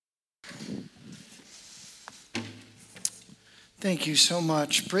Thank you so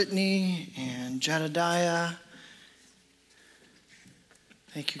much, Brittany and Jedediah.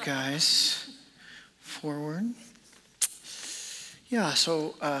 Thank you, guys. Forward. Yeah,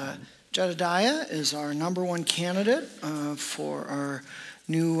 so Jedediah is our number one candidate for our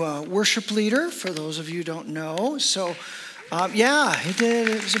new worship leader, for those of you who don't know. So, yeah, he did.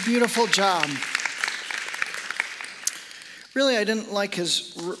 It was a beautiful job. Really, I didn't like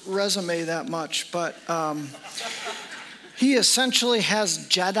his resume that much, but he essentially has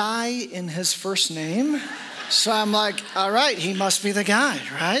Jedi in his first name. So I'm like, all right, he must be the guy,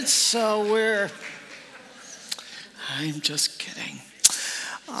 right? So I'm just kidding.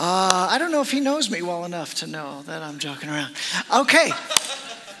 I don't know if he knows me well enough to know that I'm joking around. Okay.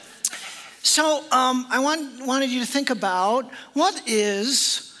 So I wanted you to think about what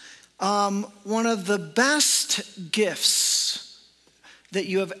is one of the best gifts that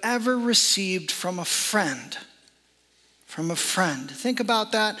you have ever received from a friend. From a friend. Think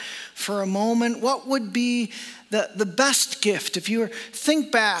about that for a moment. What would be the best gift? If you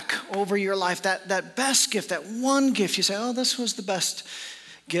think back over your life, that best gift, that one gift, you say, oh, this was the best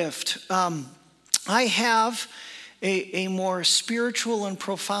gift. I have a more spiritual and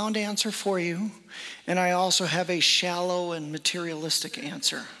profound answer for you, and I also have a shallow and materialistic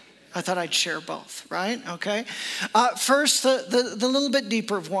answer. I thought I'd share both, right? Okay. First, the little bit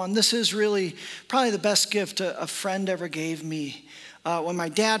deeper of one. This is really probably the best gift a friend ever gave me. When my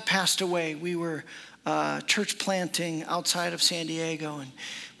dad passed away, we were church planting outside of San Diego, and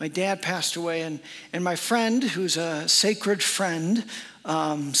my dad passed away, and my friend, who's a sacred friend,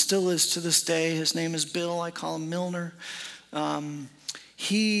 still is to this day. His name is Bill. I call him Milner.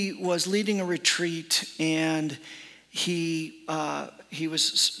 He was leading a retreat, and he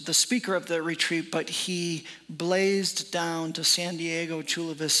was the speaker of the retreat, but he blazed down to San Diego,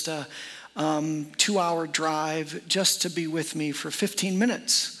 Chula Vista, 2-hour drive just to be with me for 15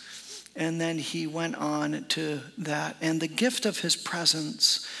 minutes. And then he went on to that. And the gift of his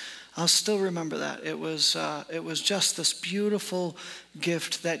presence, I'll still remember that. It was just this beautiful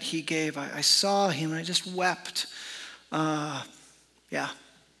gift that he gave. I saw him and I just wept. Yeah.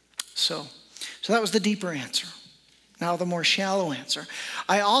 So that was the deeper answer. Now the more shallow answer.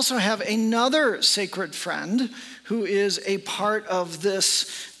 I also have another sacred friend who is a part of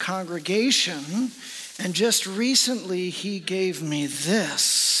this congregation, and just recently he gave me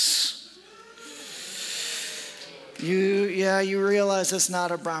this. You realize it's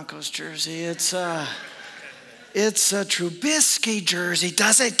not a Broncos jersey. It's a Trubisky jersey.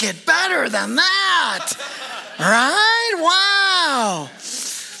 Does it get better than that? Right? Wow.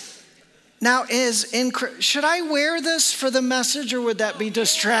 Now, should I wear this for the message, or would that be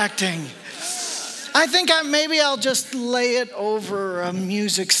distracting? I think maybe I'll just lay it over a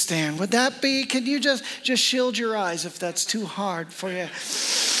music stand. Would that be? Could you just shield your eyes if that's too hard for you?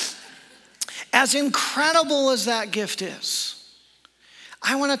 As incredible as that gift is,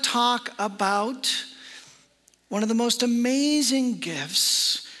 I want to talk about one of the most amazing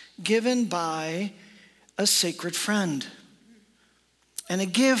gifts given by a sacred friend. And a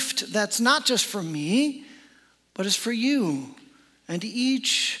gift that's not just for me, but is for you and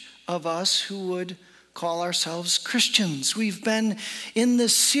each of us who would call ourselves Christians. We've been in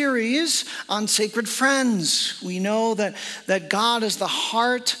this series on sacred friends. We know that God is the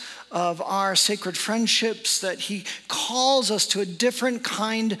heart of our sacred friendships, that he calls us to a different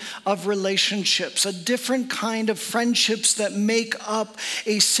kind of relationships, a different kind of friendships that make up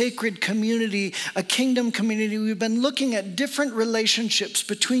a sacred community, a kingdom community. We've been looking at different relationships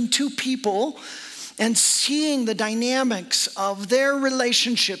between two people and seeing the dynamics of their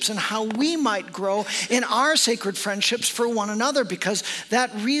relationships and how we might grow in our sacred friendships for one another, because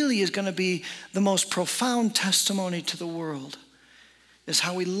that really is going to be the most profound testimony to the world, is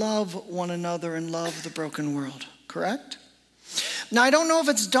how we love one another and love the broken world, correct? Now, I don't know if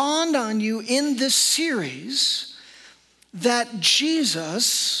it's dawned on you in this series that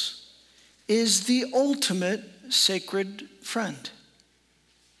Jesus is the ultimate sacred friend.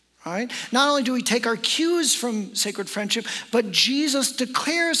 All right? Not only do we take our cues from sacred friendship, but Jesus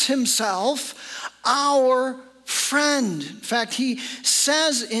declares himself our friend. In fact, he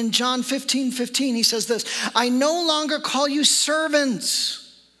says in John 15:15, he says this, I no longer call you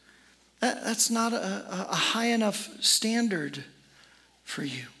servants. That's not a high enough standard for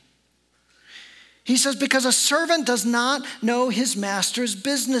you. He says, because a servant does not know his master's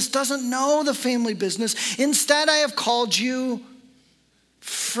business, doesn't know the family business. Instead, I have called you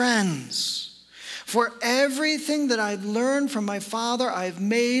friends. For everything that I've learned from my Father, I've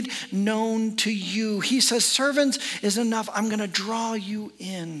made known to you. He says, servants is enough. I'm going to draw you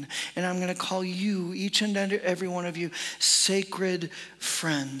in, and I'm going to call you, each and every one of you, sacred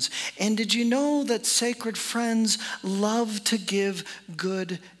friends. And did you know that sacred friends love to give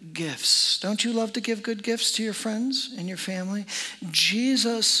good gifts? Don't you love to give good gifts to your friends and your family?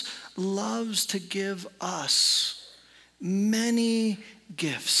 Jesus loves to give us many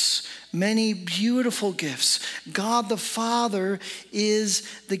gifts, many beautiful gifts. God the Father is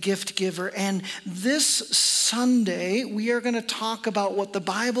the gift giver. And this Sunday, we are going to talk about what the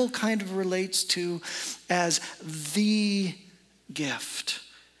Bible kind of relates to as the gift.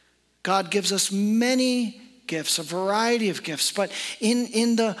 God gives us many gifts, a variety of gifts, but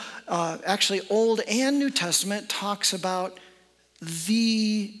in the actually Old and New Testament, it talks about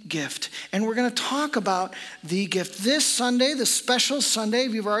the gift. And we're going to talk about the gift. This Sunday, the special Sunday,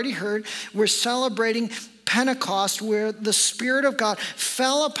 you've already heard, we're celebrating Pentecost, where the Spirit of God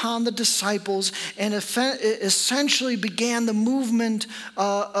fell upon the disciples and essentially began the movement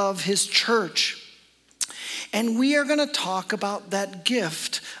of his church. And we are going to talk about that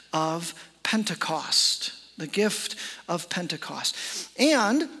gift of Pentecost, the gift of Pentecost.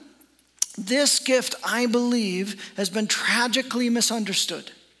 And this gift, I believe, has been tragically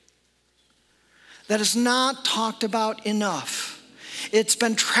misunderstood. That is not talked about enough. It's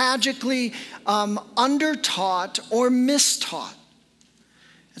been tragically undertaught or mistaught.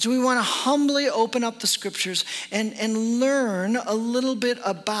 And so we want to humbly open up the scriptures and learn a little bit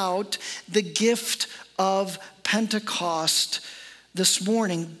about the gift of Pentecost this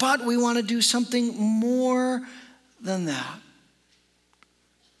morning. But we want to do something more than that.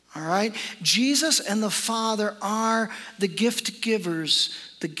 All right? Jesus and the Father are the gift givers,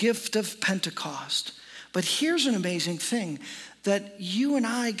 the gift of Pentecost. But here's an amazing thing, that you and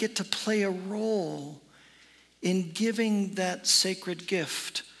I get to play a role in giving that sacred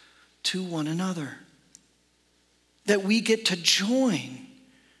gift to one another. That we get to join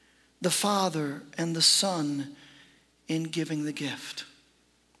the Father and the Son in giving the gift.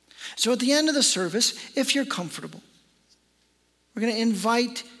 So at the end of the service, if you're comfortable, we're going to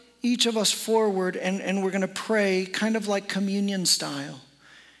invite each of us forward and we're going to pray kind of like communion style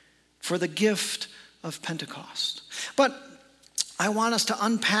for the gift of Pentecost. But I want us to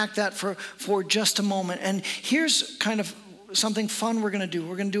unpack that for just a moment. And here's kind of something fun we're going to do.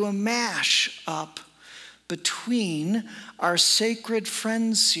 We're going to do a mash up between our Sacred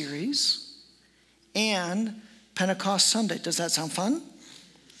Friends series and Pentecost Sunday. Does that sound fun?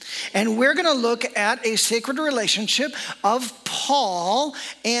 And we're going to look at a sacred relationship of Paul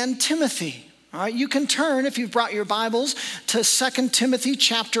and Timothy. All right, you can turn, if you've brought your Bibles, to 2 Timothy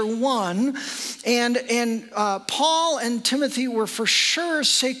chapter 1. And Paul and Timothy were for sure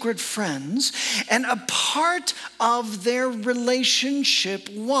sacred friends. And a part of their relationship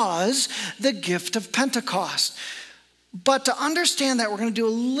was the gift of Pentecost. But to understand that, we're going to do a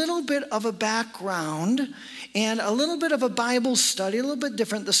little bit of a background and a little bit of a Bible study, a little bit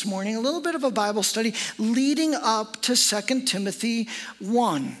different this morning, a little bit of a Bible study leading up to 2 Timothy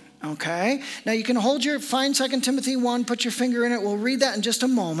 1, okay? Now you can find 2 Timothy 1, put your finger in it. We'll read that in just a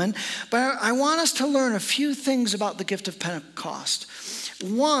moment. But I want us to learn a few things about the gift of Pentecost.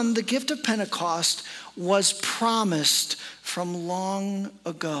 One, the gift of Pentecost was promised from long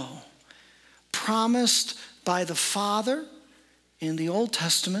ago. Promised by the Father in the Old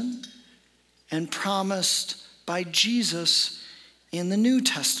Testament and promised by Jesus in the New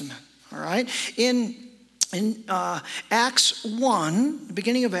Testament. All right? In Acts 1, the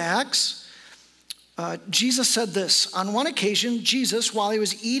beginning of Acts, Jesus said this. On one occasion, Jesus, while he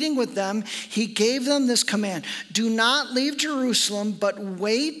was eating with them, he gave them this command: do not leave Jerusalem, but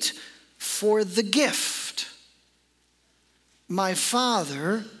wait for the gift my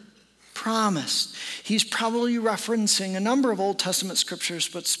Father promised. He's probably referencing a number of Old Testament scriptures,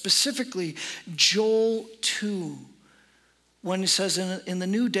 but specifically Joel 2, when he says in the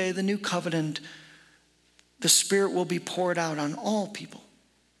new day, the new covenant, the Spirit will be poured out on all people.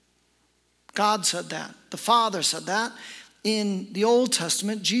 God said that. The Father said that. In the Old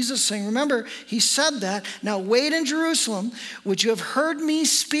Testament, Jesus saying, remember, he said that. Now wait in Jerusalem, which you have heard me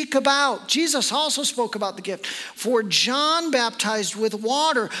speak about. Jesus also spoke about the gift. For John baptized with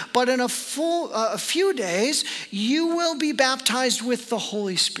water, but in a few days, you will be baptized with the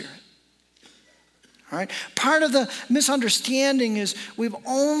Holy Spirit. All right. Part of the misunderstanding is we've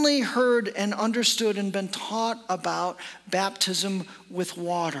only heard and understood and been taught about baptism with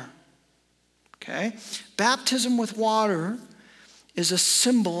water. Okay? Baptism with water is a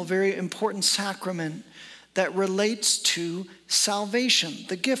symbol, a very important sacrament that relates to salvation,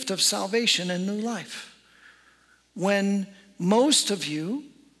 the gift of salvation and new life. When most of you,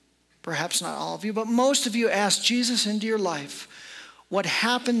 perhaps not all of you, but most of you ask Jesus into your life, what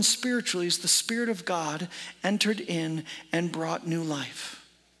happened spiritually is the Spirit of God entered in and brought new life.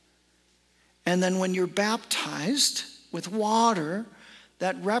 And then when you're baptized with water,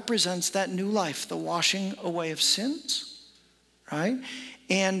 that represents that new life, the washing away of sins, right?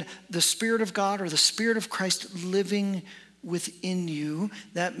 And the Spirit of God or the Spirit of Christ living within you,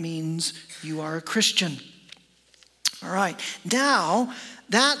 that means you are a Christian. All right, now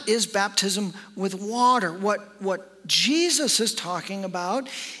that is baptism with water. What Jesus is talking about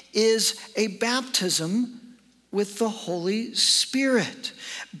is a baptism with the Holy Spirit.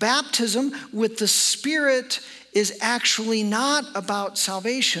 Baptism with the Spirit is actually not about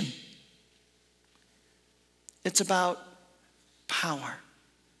salvation. It's about power.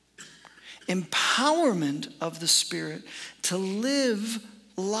 Empowerment of the Spirit to live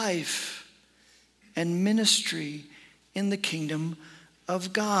life and ministry in the kingdom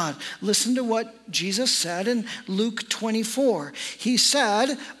of God. Listen to what Jesus said in Luke 24. He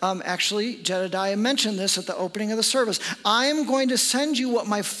said, actually, Jedediah mentioned this at the opening of the service. I am going to send you what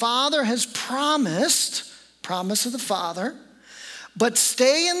my Father has promised, promise of the Father, but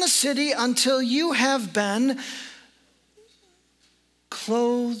stay in the city until you have been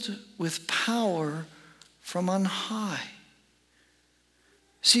clothed with power from on high.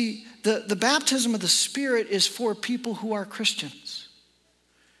 See, the baptism of the Spirit is for people who are Christians,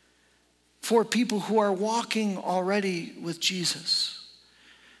 for people who are walking already with Jesus.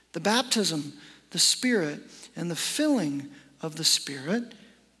 The baptism, the Spirit, and the filling of the Spirit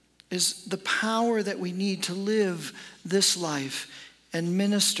is the power that we need to live this life and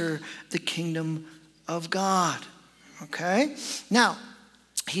minister the kingdom of God. Okay? Now,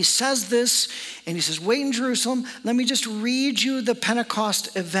 he says this, and he says, wait in Jerusalem. Let me just read you the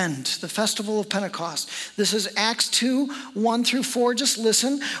Pentecost event, the festival of Pentecost. This is Acts 2, 1 through 4. Just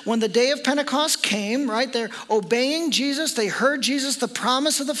listen. When the day of Pentecost came, right, they're obeying Jesus. They heard Jesus, the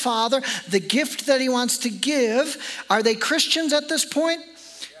promise of the Father, the gift that he wants to give. Are they Christians at this point?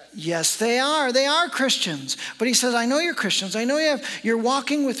 Yes, they are. They are Christians. But he says, I know you're Christians. I know you're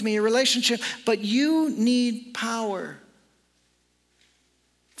walking with me, a relationship, but you need power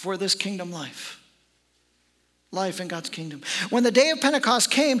for this kingdom life in God's kingdom. When the day of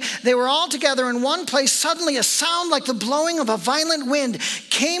Pentecost came, they were all together in one place. Suddenly a sound like the blowing of a violent wind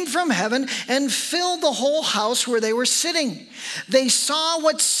came from heaven and filled the whole house where they were sitting. They saw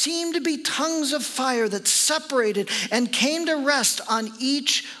what seemed to be tongues of fire that separated and came to rest on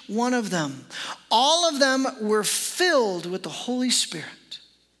each one of them. All of them were filled with the Holy Spirit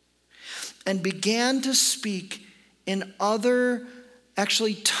and began to speak in other.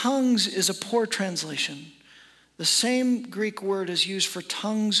 Actually, tongues is a poor translation. The same Greek word is used for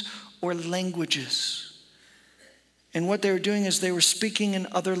tongues or languages. And what they were doing is they were speaking in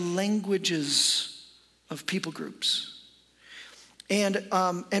other languages of people groups. And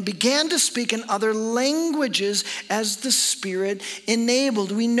began to speak in other languages as the Spirit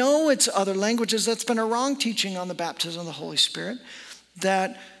enabled. We know it's other languages. That's been a wrong teaching on the baptism of the Holy Spirit,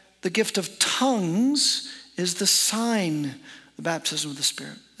 that the gift of tongues is the sign, the baptism of the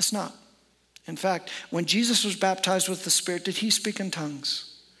Spirit. It's not. In fact, when Jesus was baptized with the Spirit, did he speak in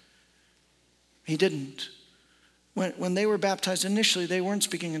tongues? He didn't. When they were baptized initially, they weren't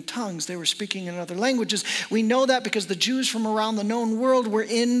speaking in tongues. They were speaking in other languages. We know that because the Jews from around the known world were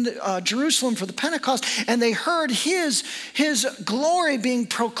in Jerusalem for the Pentecost, and they heard his glory being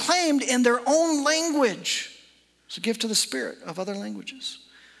proclaimed in their own language. It's a gift of the Spirit of other languages.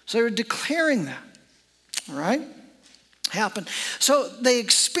 So they were declaring that. All right? Happened. So they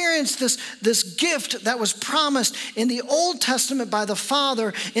experienced this gift that was promised in the Old Testament by the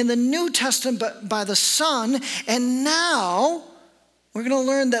Father, in the New Testament by the Son, and now we're going to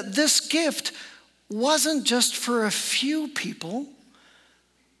learn that this gift wasn't just for a few people,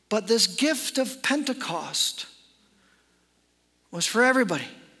 but this gift of Pentecost was for everybody.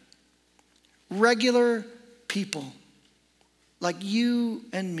 Regular people like you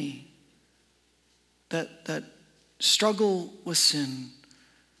and me that struggle with sin,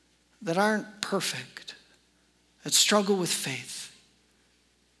 that aren't perfect, that struggle with faith.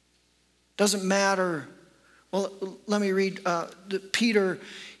 Doesn't matter. Well, let me read Peter.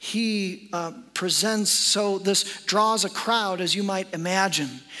 He presents, so this draws a crowd, as you might imagine.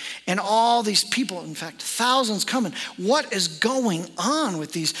 And all these people, in fact, thousands coming. What is going on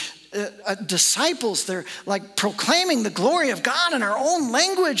with these disciples? They're like proclaiming the glory of God in our own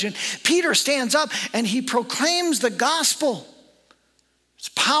language. And Peter stands up and he proclaims the gospel. It's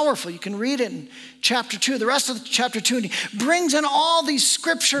powerful. You can read it in chapter 2, the rest of chapter 2. And he brings in all these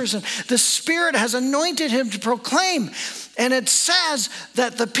scriptures, and the Spirit has anointed him to proclaim. And it says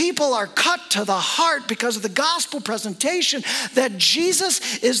that the people are cut to the heart because of the gospel presentation that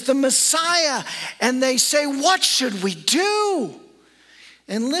Jesus is the Messiah. And they say, what should we do?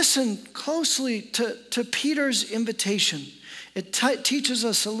 And listen closely to Peter's invitation. It teaches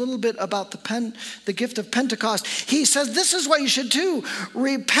us a little bit about the gift of Pentecost. He says, this is what you should do.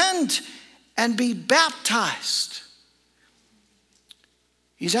 Repent and be baptized.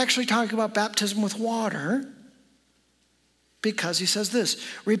 He's actually talking about baptism with water because he says this,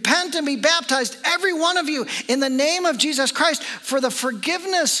 repent and be baptized, every one of you, in the name of Jesus Christ for the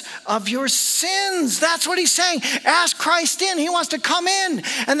forgiveness of your sins. That's what he's saying. Ask Christ in. He wants to come in.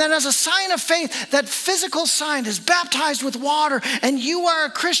 And then as a sign of faith, that physical sign is baptized with water, and you are a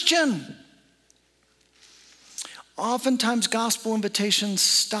Christian. Oftentimes, gospel invitations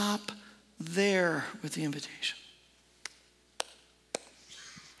stop there with the invitation.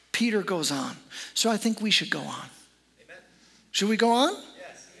 Peter goes on. So I think we should go on. Should we go on?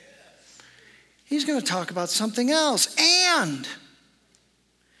 Yes. He's going to talk about something else.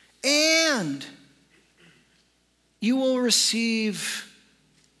 And you will receive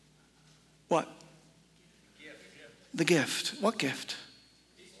what? The gift. What gift?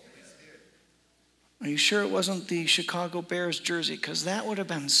 Are you sure it wasn't the Chicago Bears jersey? Because that would have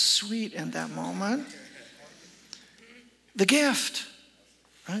been sweet in that moment. The gift,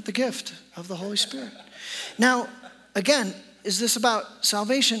 right? The gift of the Holy Spirit. Now, again, is this about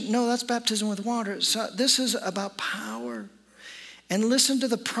salvation? No, that's baptism with water. So this is about power. And listen to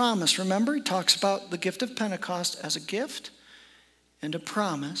the promise. Remember, he talks about the gift of Pentecost as a gift and a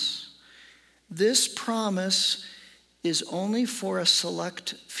promise. This promise is only for a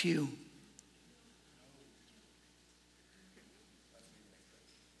select few.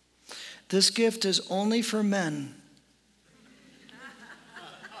 This gift is only for men.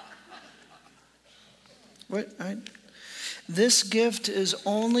 What? This gift is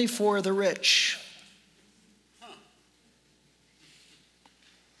only for the rich.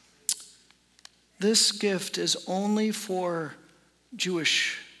 This gift is only for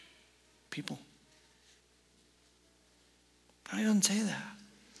Jewish people. He doesn't say that.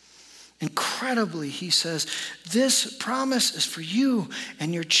 Incredibly, he says, this promise is for you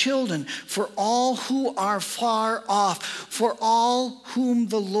and your children, for all who are far off, for all whom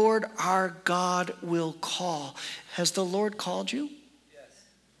the Lord our God will call. Has the Lord called you? Yes.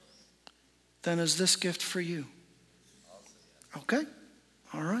 Then is this gift for you? Okay.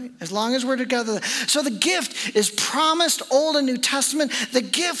 All right. As long as we're together. So the gift is promised, Old and New Testament. The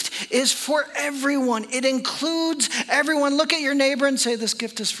gift is for everyone. It includes everyone. Look at your neighbor and say, this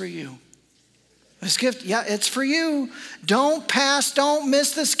gift is for you. This gift, yeah, it's for you. Don't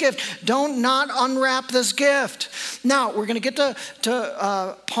miss this gift. Don't not unwrap this gift. Now, we're going to get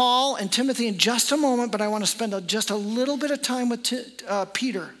to Paul and Timothy in just a moment, but I want to spend just a little bit of time with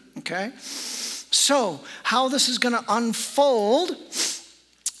Peter, okay? So, how this is going to unfold,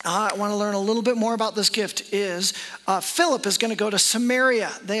 I want to learn a little bit more about this gift is Philip is going to go to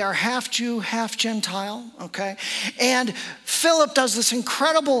Samaria. They are half Jew, half Gentile, okay? And Philip does this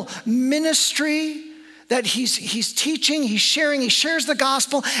incredible ministry that he's teaching, he's sharing, he shares the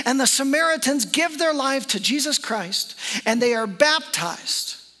gospel, and the Samaritans give their life to Jesus Christ, and they are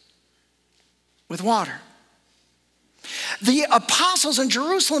baptized with water. The apostles in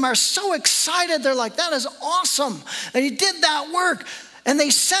Jerusalem are so excited. They're like, that is awesome that he did that work. And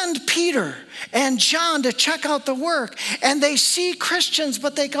they send Peter and John to check out the work. And they see Christians,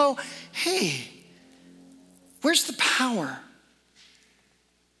 but they go, hey, where's the power?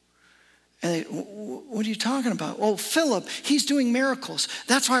 And they, what are you talking about? Well, Philip, he's doing miracles.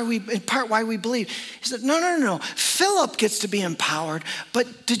 That's why why we believe. He said, no. Philip gets to be empowered.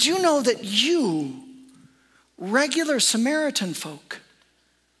 But did you know that you, regular Samaritan folk,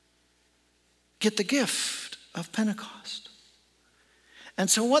 get the gift of Pentecost? And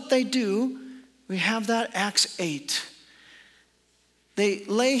so what they do, we have that Acts 8. They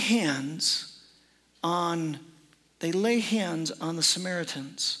lay hands on the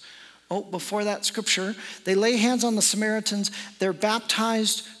Samaritans. Oh, before that scripture, they lay hands on the Samaritans. They're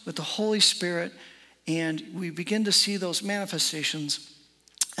baptized with the Holy Spirit, and we begin to see those manifestations.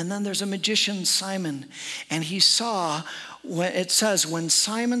 And then there's a magician, Simon, and he saw, it says, when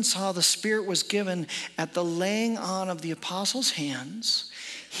Simon saw the Spirit was given at the laying on of the apostles' hands,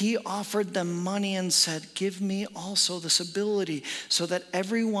 he offered them money and said, give me also this ability so that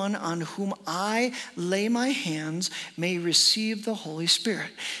everyone on whom I lay my hands may receive the Holy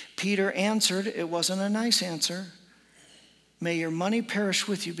Spirit. Peter answered, it wasn't a nice answer. may your money perish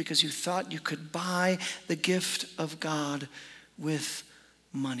with you because you thought you could buy the gift of God with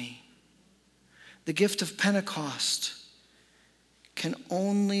money. The gift of Pentecost can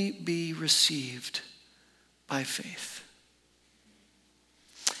only be received by faith.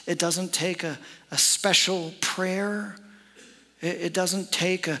 It doesn't take a special prayer. It doesn't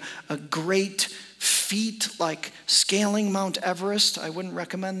take a great feat like scaling Mount Everest. I wouldn't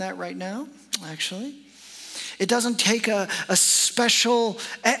recommend that right now, actually. It doesn't take a special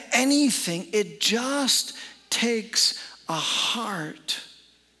anything. It just takes a heart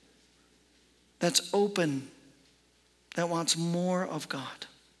that's open, that wants more of God.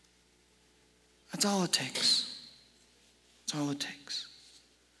 That's all it takes. That's all it takes.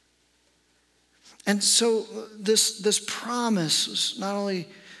 And so this promise was not only,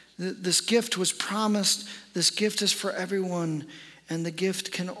 this gift was promised, this gift is for everyone, and the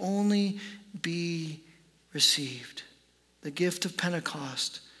gift can only be received. The gift of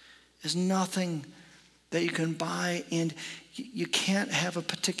Pentecost is nothing that you can buy, and you can't have a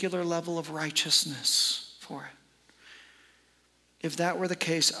particular level of righteousness for it. If that were the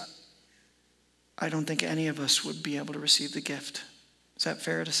case, I don't think any of us would be able to receive the gift. Is that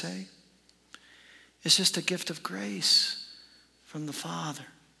fair to say? It's just a gift of grace from the Father.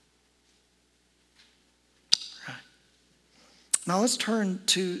 Right. Now let's turn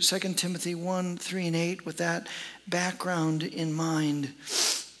to 2 Timothy 1, 3, and 8 with that background in mind.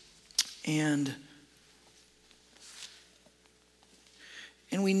 And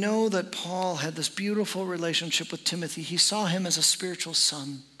we know that Paul had this beautiful relationship with Timothy. He saw him as a spiritual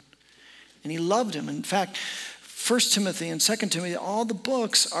son, and he loved him. In fact, 1 Timothy and 2 Timothy, all the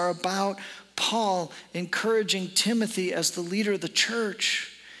books are about Paul encouraging Timothy as the leader of the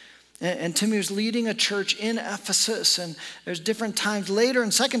church. And Timothy was leading a church in Ephesus. And there's different times later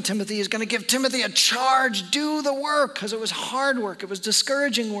in 2 Timothy, he's going to give Timothy a charge, do the work, because it was hard work. It was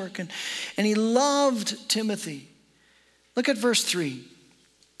discouraging work. And he loved Timothy. Look at verse 3.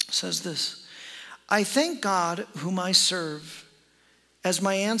 It says this: I thank God whom I serve, as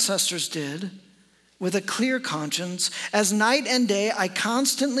my ancestors did, with a clear conscience, as night and day I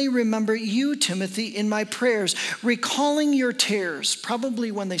constantly remember you, Timothy, in my prayers, recalling your tears, probably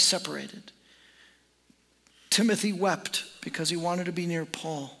when they separated. Timothy wept because he wanted to be near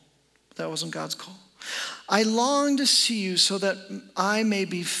Paul. That wasn't God's call. I long to see you so that I may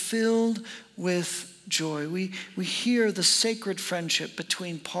be filled with joy. We hear the sacred friendship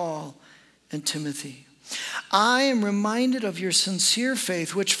between Paul and Timothy. I am reminded of your sincere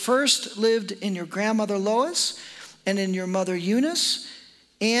faith, which first lived in your grandmother Lois and in your mother Eunice,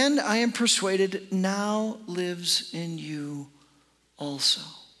 and I am persuaded now lives in you also.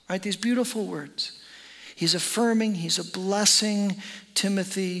 Right? These beautiful words. He's affirming, he's a blessing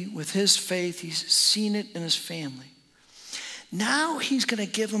Timothy with his faith. He's seen it in his family. Now he's going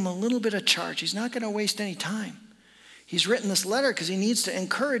to give him a little bit of charge. He's not going to waste any time. He's written this letter because he needs to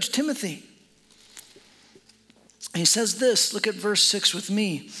encourage Timothy. He says this, look at verse 6 with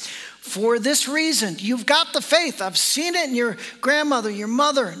me. For this reason, you've got the faith. I've seen it in your grandmother, your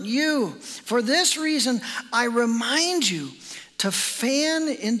mother, and you. For this reason, I remind you to fan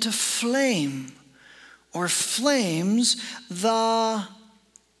into flame or flames the...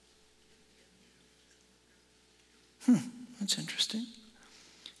 That's interesting.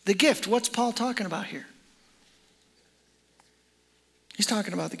 The gift, what's Paul talking about here? He's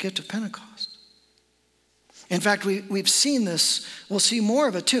talking about the gift of Pentecost. In fact, we've seen this. We'll see more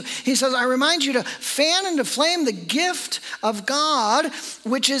of it too. He says, I remind you to fan into flame the gift of God,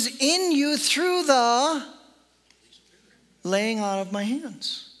 which is in you through the laying on of my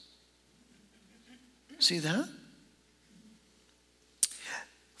hands. See that?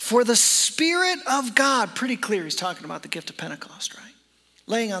 For the Spirit of God, pretty clear he's talking about the gift of Pentecost, right?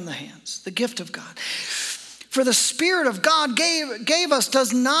 Laying on the hands, the gift of God. For the Spirit of God gave us,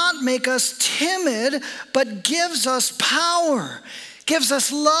 does not make us timid, but gives us power, gives us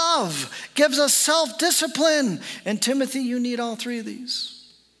love, gives us self-discipline. And Timothy, you need all three of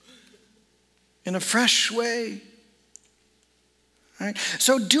these in a fresh way. Right?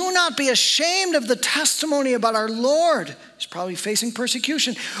 So do not be ashamed of the testimony about our Lord. He's probably facing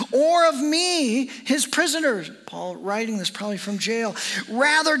persecution. Or of me, his prisoner. Paul writing this probably from jail.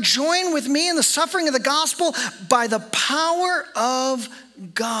 Rather, join with me in the suffering of the gospel by the power of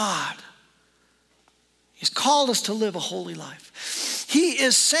God. He's called us to live a holy life. He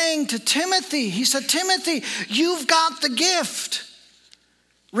is saying to Timothy, he said, Timothy, you've got the gift.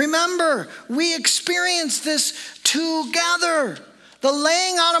 Remember, we experienced this together. The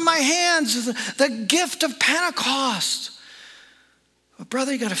laying out of my hands, the gift of Pentecost. But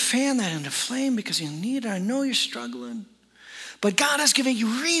brother, you got to fan that into flame because you need it. I know you're struggling. But God has given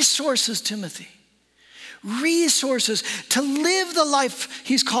you resources, Timothy. Resources to live the life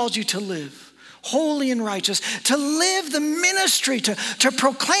he's called you to live. Holy and righteous. To live the ministry, to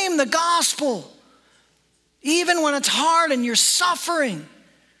proclaim the gospel. Even when it's hard and you're suffering.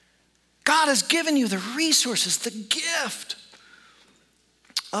 God has given you the resources, the gift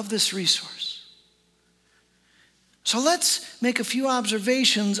of this resource. So let's make a few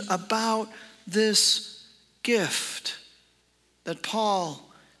observations about this gift that Paul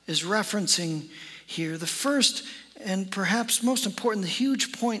is referencing here. The first and perhaps most important, the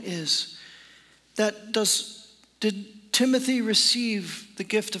huge point is that did Timothy receive the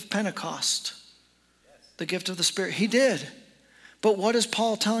gift of Pentecost? Yes. The gift of the Spirit? He did. But what is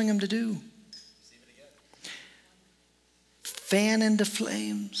Paul telling him to do? Receive it again. Fan into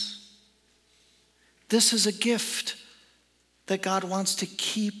flames. This is a gift that God wants to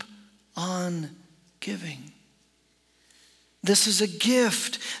keep on giving. This is a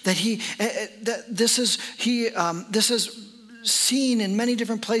gift that this is seen in many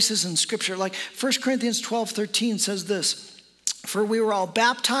different places in Scripture. Like 1 Corinthians 12:13 says this, for we were all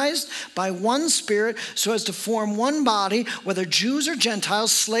baptized by one Spirit so as to form one body, whether Jews or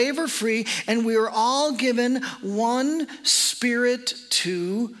Gentiles, slave or free, and we were all given one Spirit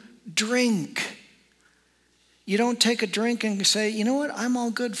to drink. You don't take a drink and say, you know what, I'm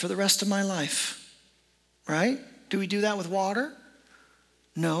all good for the rest of my life, right? Do we do that with water?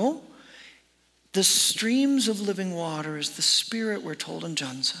 No. The streams of living water is the Spirit, we're told in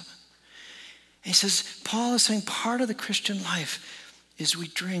John 7. And he says, Paul is saying part of the Christian life is we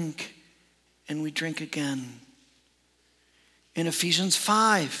drink and we drink again. In Ephesians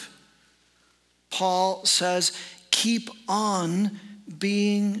 5, Paul says, keep on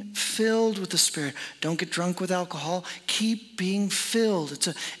being filled with the Spirit. Don't get drunk with alcohol. Keep being filled.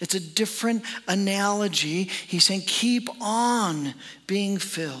 It's a different analogy. He's saying keep on being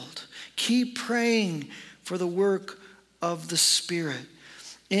filled. Keep praying for the work of the Spirit.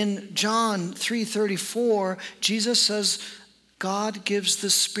 In John 3:34, Jesus says, God gives the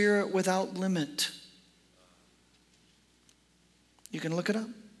Spirit without limit. You can look it up.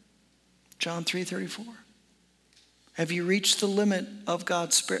 John 3:34. Have you reached the limit of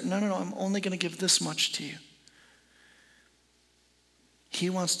God's Spirit? No, I'm only going to give this much to you. He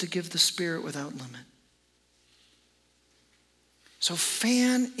wants to give the Spirit without limit. So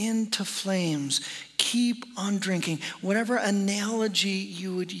fan into flames. Keep on drinking. Whatever analogy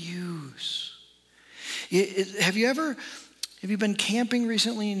you would use. Have you been camping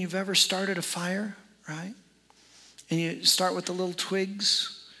recently and you've ever started a fire, right? And you start with the little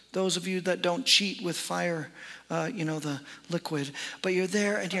twigs. Those of you that don't cheat with fire, the liquid. But you're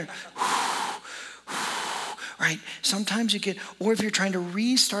there and you're, right? Sometimes you get, or if you're trying to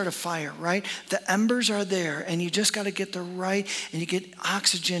restart a fire, right? The embers are there and you just got to get the right, and you get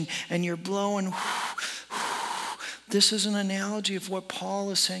oxygen and you're blowing. This is an analogy of what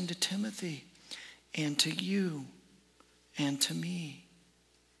Paul is saying to Timothy and to you and to me.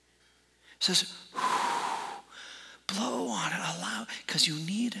 He says, blow on it, allow, because you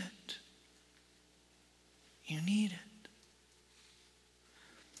need it. You need it.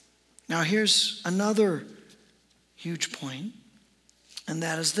 Now here's another huge point, and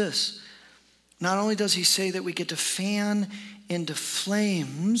that is this. Not only does he say that we get to fan into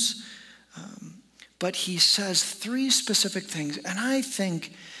flames, but he says three specific things, and I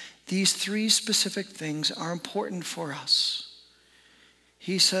think these three specific things are important for us.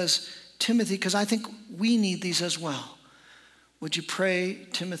 He says, Timothy, because I think we need these as well. Would you pray,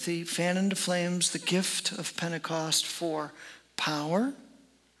 Timothy, fan into flames the gift of Pentecost for power,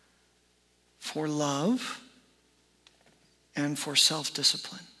 for love, and for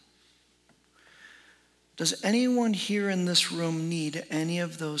self-discipline? Does anyone here in this room need any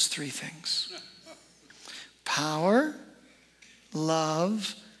of those three things? Power,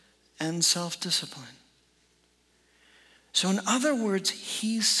 love, and self-discipline. So in other words,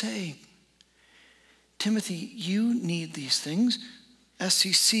 he's saying, Timothy, you need these things.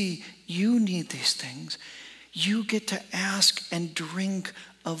 SCC, you need these things. You get to ask and drink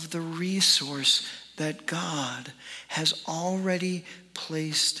of the resource that God has already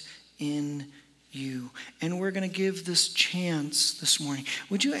placed in you. And we're going to give this chance this morning.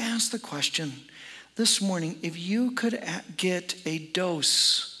 Would you ask the question this morning, if you could get a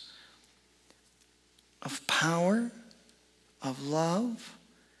dose of power, of love,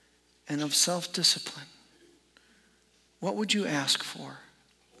 and of self-discipline, what would you ask for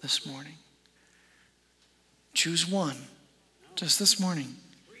this morning? Choose one. Just this morning.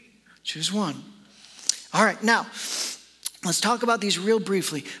 Choose one. All right, now, let's talk about these real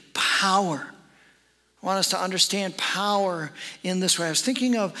briefly. Power. I want us to understand power in this way. I was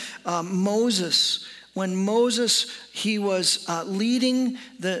thinking of Moses. When Moses, he was leading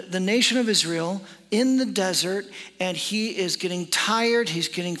the nation of Israel in the desert, and he is getting tired, he's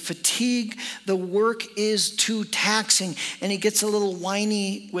getting fatigued, the work is too taxing, and he gets a little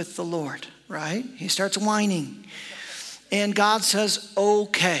whiny with the Lord, right? He starts whining. And God says,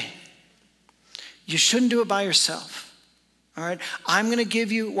 okay, you shouldn't do it by yourself. All right, I'm going to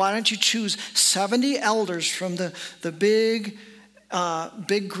give you, why don't you choose 70 elders from the big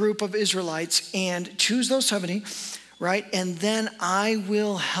group of Israelites and choose those 70, right? And then I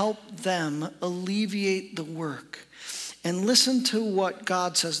will help them alleviate the work. And listen to what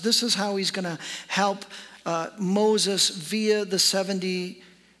God says. This is how he's going to help Moses via the 70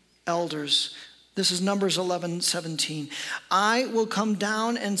 elders. This is Numbers 11:17. I will come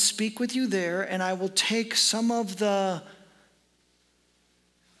down and speak with you there, and I will take some of the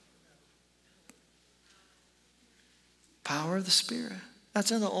power of the Spirit.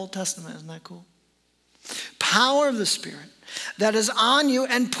 That's in the Old Testament. Isn't that cool? Power of the Spirit that is on you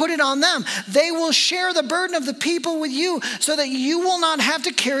and put it on them. They will share the burden of the people with you so that you will not have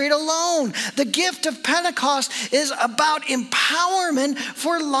to carry it alone. The gift of Pentecost is about empowerment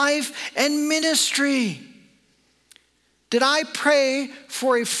for life and ministry. Did I pray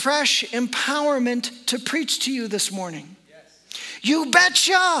for a fresh empowerment to preach to you this morning? Yes. You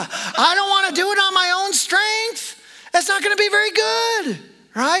betcha. I don't want to do it on my own strength. That's not going to be very good,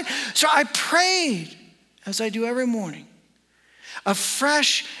 right? So I prayed, as I do every morning, a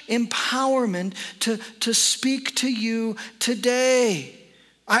fresh empowerment to speak to you today.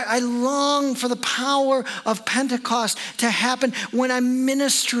 I long for the power of Pentecost to happen when I'm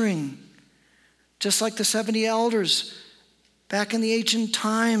ministering, just like the 70 elders back in the ancient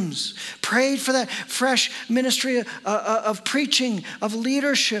times. Prayed for that fresh ministry of preaching, of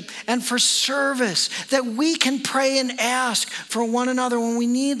leadership, and for service, that we can pray and ask for one another when we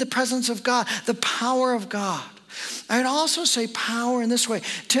need the presence of God, the power of God. I'd also say power in this way.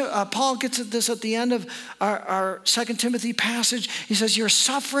 Paul gets at this at the end of our 2 Timothy passage. He says, you're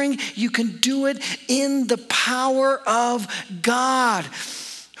suffering, you can do it in the power of God.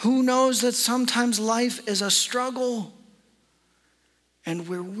 Who knows that sometimes life is a struggle? And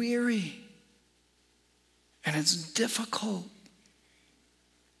we're weary. And it's difficult.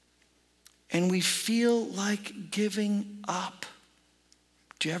 And we feel like giving up.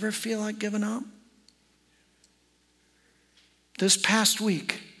 Do you ever feel like giving up? This past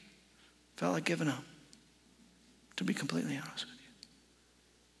week, felt like giving up, to be completely honest with you.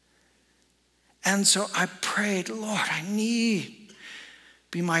 And so I prayed, Lord, I need.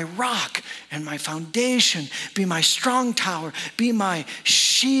 Be my rock and my foundation. Be my strong tower. Be my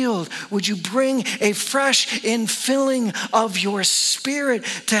shield. Would you bring a fresh infilling of your Spirit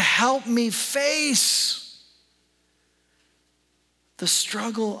to help me face the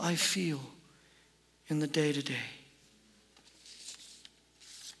struggle I feel in the day-to-day?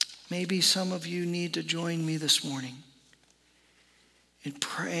 Maybe some of you need to join me this morning in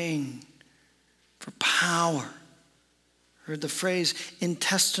praying for power. Heard the phrase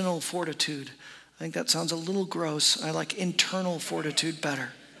intestinal fortitude. I think that sounds a little gross. I like internal fortitude better.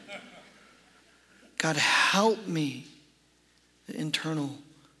 God, help me, the internal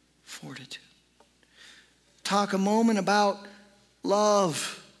fortitude. Talk a moment about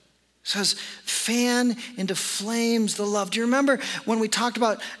love. It says, fan into flames the love. Do you remember when we talked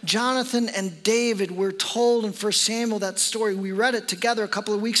about Jonathan and David? We're told in 1 Samuel, that story, we read it together a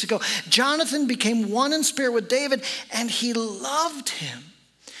couple of weeks ago. Jonathan became one in spirit with David, and he loved him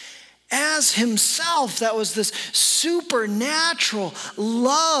as himself. That was this supernatural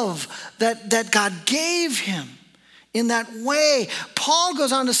love that God gave him. In that way, Paul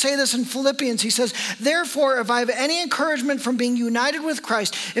goes on to say this in Philippians. He says, therefore, if I have any encouragement from being united with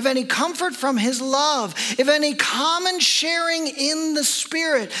Christ, if any comfort from his love, if any common sharing in the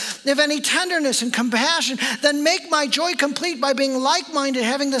Spirit, if any tenderness and compassion, then make my joy complete by being like-minded,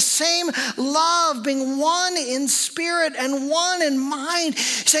 having the same love, being one in spirit and one in mind.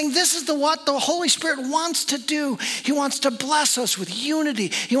 Saying this is what the Holy Spirit wants to do. He wants to bless us with unity.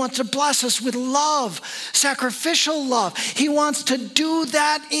 He wants to bless us with love, sacrificial love. He wants to do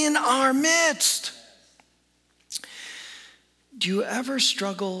that in our midst. Do you ever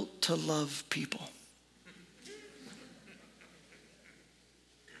struggle to love people?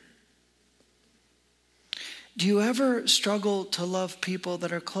 Do you ever struggle to love people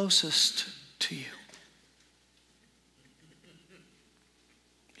that are closest to you?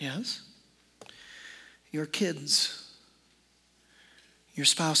 Yes? Your kids, your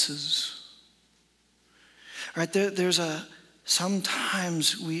spouses. Right,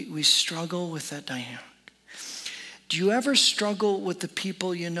 sometimes we struggle with that dynamic. Do you ever struggle with the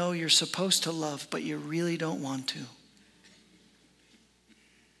people you know you're supposed to love, but you really don't want to?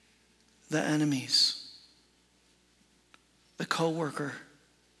 The enemies, the coworker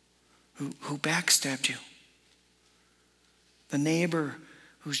who backstabbed you, the neighbor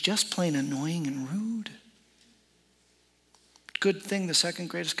who's just plain annoying and rude. Good thing the second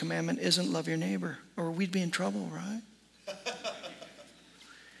greatest commandment isn't love your neighbor, or we'd be in trouble, right?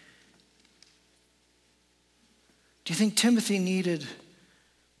 Do you think Timothy needed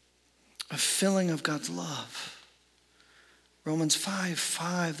a filling of God's love? Romans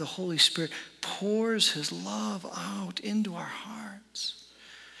 5:5, the Holy Spirit pours his love out into our hearts.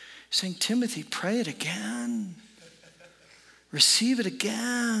 He's saying, Timothy, pray it again. Receive it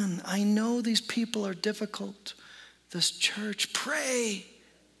again. I know these people are difficult. This church, pray.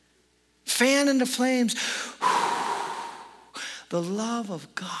 Fan into flames the love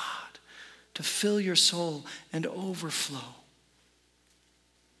of God to fill your soul and overflow.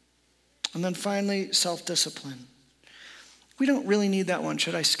 And then finally, self-discipline. We don't really need that one.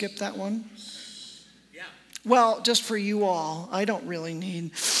 Should I skip that one? Yeah. Well, just for you all, I don't really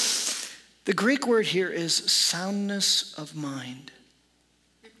need. The Greek word here is soundness of mind.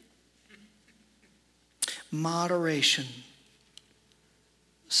 Moderation.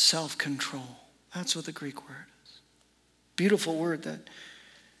 Self-control. That's what the Greek word is. Beautiful word that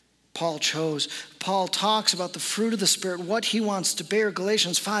Paul chose. Paul talks about the fruit of the Spirit, what he wants to bear.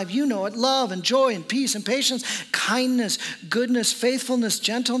 Galatians 5, you know it, love and joy and peace and patience, kindness, goodness, faithfulness,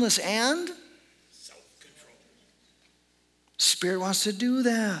 gentleness, and self-control. Spirit wants to do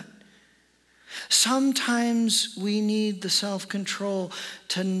that. Sometimes we need the self-control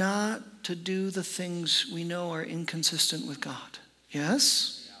to not to do the things we know are inconsistent with God.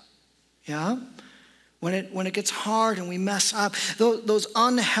 Yes? Yeah? When it gets hard and we mess up, those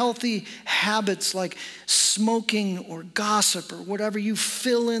unhealthy habits like smoking or gossip or whatever, you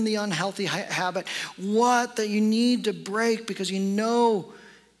fill in the unhealthy habit, what that you need to break because you know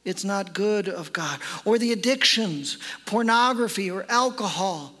it's not good of God. Or the addictions, pornography or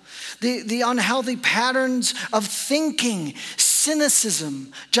alcohol, the unhealthy patterns of thinking,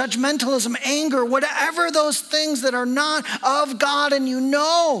 cynicism, judgmentalism, anger, whatever those things that are not of God and you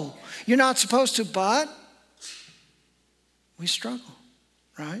know you're not supposed to, but we struggle,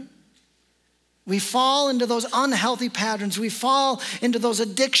 right? We fall into those unhealthy patterns. We fall into those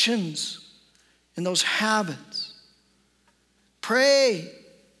addictions and those habits. Pray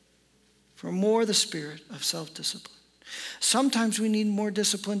for more of the spirit of self-discipline. Sometimes we need more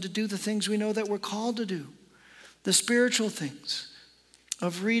discipline to do the things we know that we're called to do. The spiritual things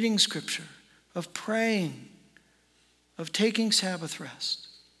of reading scripture, of praying, of taking Sabbath rest.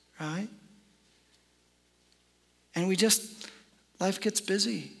 Right? And life gets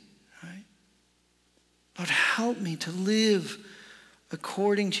busy, right? Lord, help me to live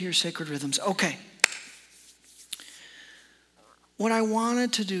according to your sacred rhythms. Okay. What I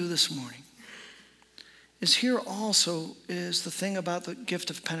wanted to do this morning is here also is the thing about the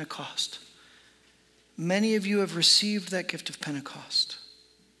gift of Pentecost. Many of you have received that gift of Pentecost.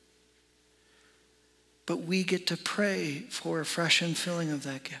 But we get to pray for a fresh infilling of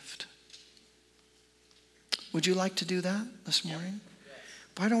that gift. Would you like to do that this morning? Yes.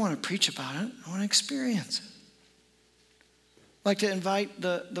 But I don't want to preach about it. I want to experience it. I'd like to invite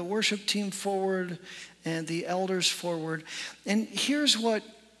the worship team forward and the elders forward. And here's what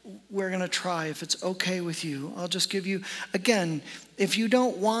we're going to try, if it's okay with you. I'll just give you, again, if you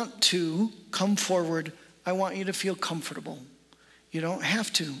don't want to come forward, I want you to feel comfortable. You don't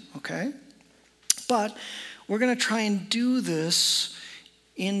have to, okay? But we're going to try and do this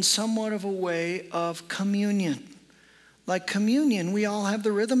in somewhat of a way of communion. Like communion, we all have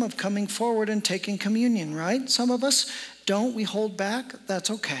the rhythm of coming forward and taking communion, right? Some of us don't. We hold back.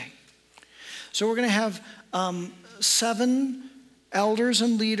 That's okay. So we're going to have 7 elders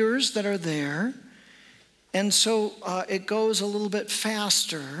and leaders that are there. And so it goes a little bit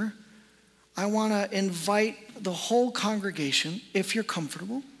faster. I want to invite the whole congregation, if you're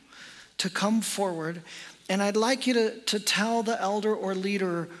comfortable, to come forward, and I'd like you to tell the elder or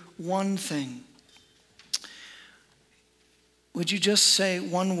leader one thing. Would you just say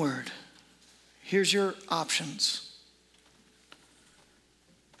one word? Here's your options.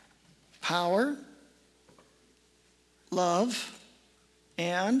 Power, love,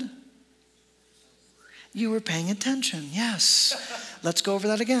 and you were paying attention. Yes. Let's go over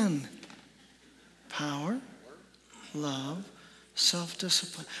that again. Power, love,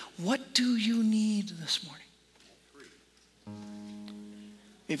 self-discipline. What do you need this morning?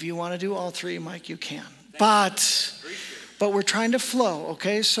 If you want to do all 3, Mike, you can. But we're trying to flow,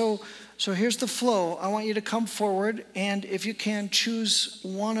 okay? So So here's the flow. I want you to come forward, and if you can, choose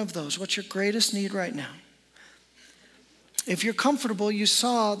one of those. What's your greatest need right now? If you're comfortable, you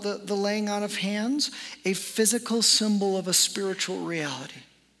saw the laying on of hands, a physical symbol of a spiritual reality.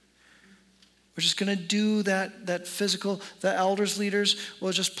 We're just going to do that physical. The elders, leaders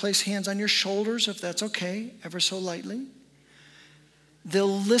will just place hands on your shoulders, if that's okay, ever so lightly. They'll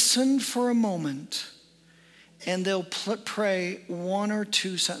listen for a moment, and they'll pray 1 or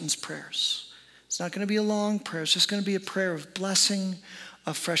 2 sentence prayers. It's not going to be a long prayer. It's just going to be a prayer of blessing,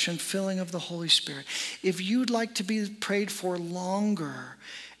 of fresh infilling of the Holy Spirit. If you'd like to be prayed for longer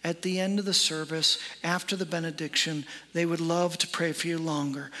at the end of the service, after the benediction, they would love to pray for you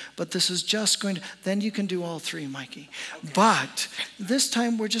longer. But this is just going to, then you can do all 3, Mikey. Okay. But this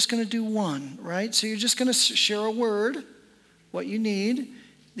time we're just going to do 1, right? So you're just going to share a word, what you need.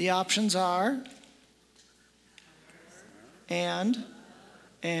 The options are and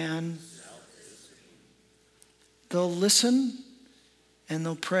they'll listen and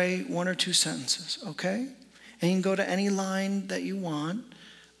they'll pray 1 or 2 sentences, okay? And you can go to any line that you want.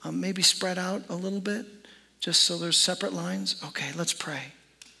 Maybe spread out a little bit, just so there's separate lines. Okay, let's pray.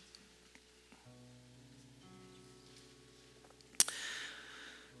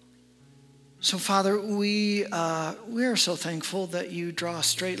 So, Father, we are so thankful that you draw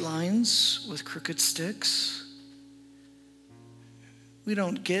straight lines with crooked sticks. We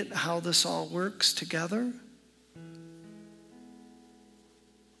don't get how this all works together.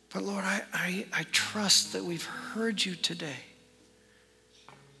 But Lord, I trust that we've heard you today.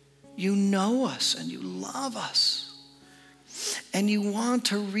 You know us and you love us. And you want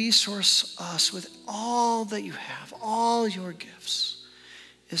to resource us with all that you have, all your gifts,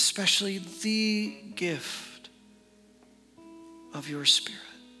 especially the gift of your Spirit.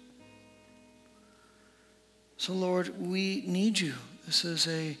 So Lord, we need you. This is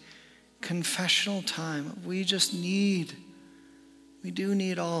a confessional time. We do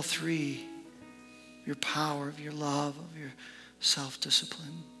need all 3, your power, of your love, of your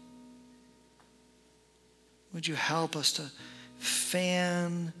self-discipline. Would you help us to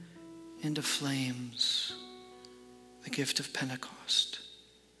fan into flames the gift of Pentecost,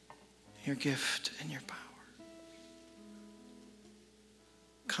 your gift and your power.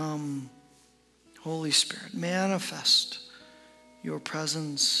 Come, Holy Spirit, manifest your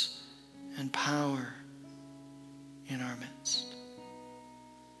presence and power in our midst.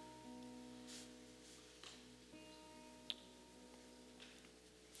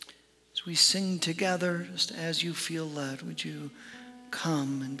 As we sing together, just as you feel led, would you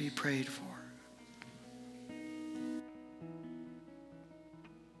come and be prayed for?